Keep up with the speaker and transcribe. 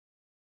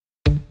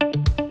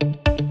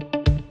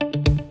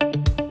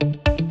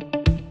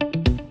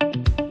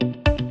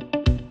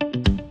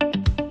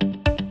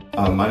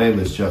My name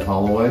is Jeff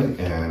Holloway,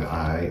 and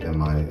I and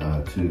my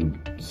two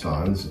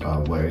sons,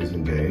 Waze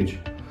and Gage,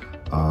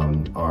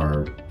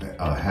 are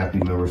happy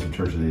members of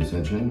Church of the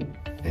Ascension.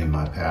 In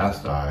my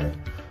past, I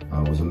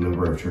was a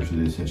member of Church of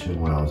the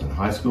Ascension when I was in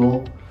high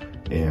school,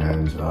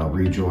 and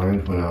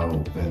rejoined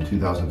in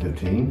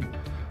 2015.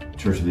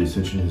 Church of the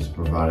Ascension has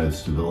provided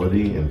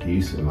stability and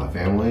peace in my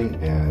family,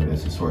 and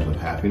it's a source of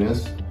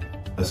happiness.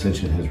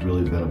 Ascension has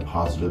really been a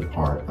positive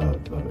part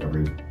of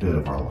every bit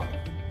of our life.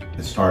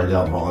 It started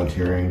out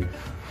volunteering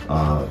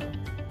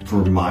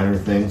for minor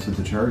things at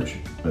the church,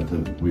 but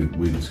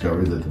we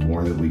discovered that the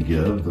more that we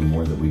give, the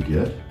more that we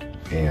get.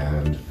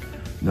 And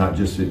not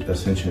just at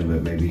Ascension,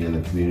 but maybe in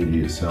the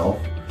community itself.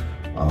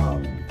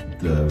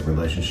 The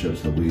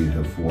relationships that we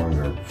have formed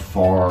are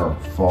far,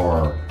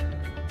 far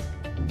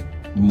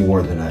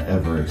more than I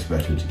ever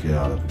expected to get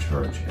out of a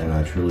church. And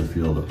I truly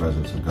feel the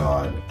presence of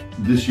God.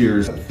 This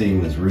year's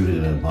theme is rooted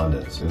in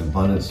abundance. And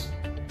abundance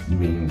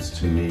means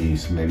to me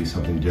maybe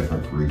something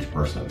different for each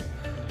person.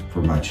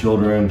 For my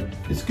children,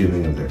 it's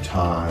giving of their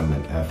time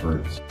and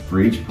efforts. For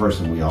each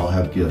person, we all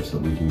have gifts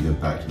that we can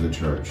give back to the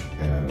church.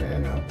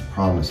 And I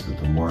promise that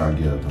the more I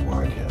give, the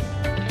more I get.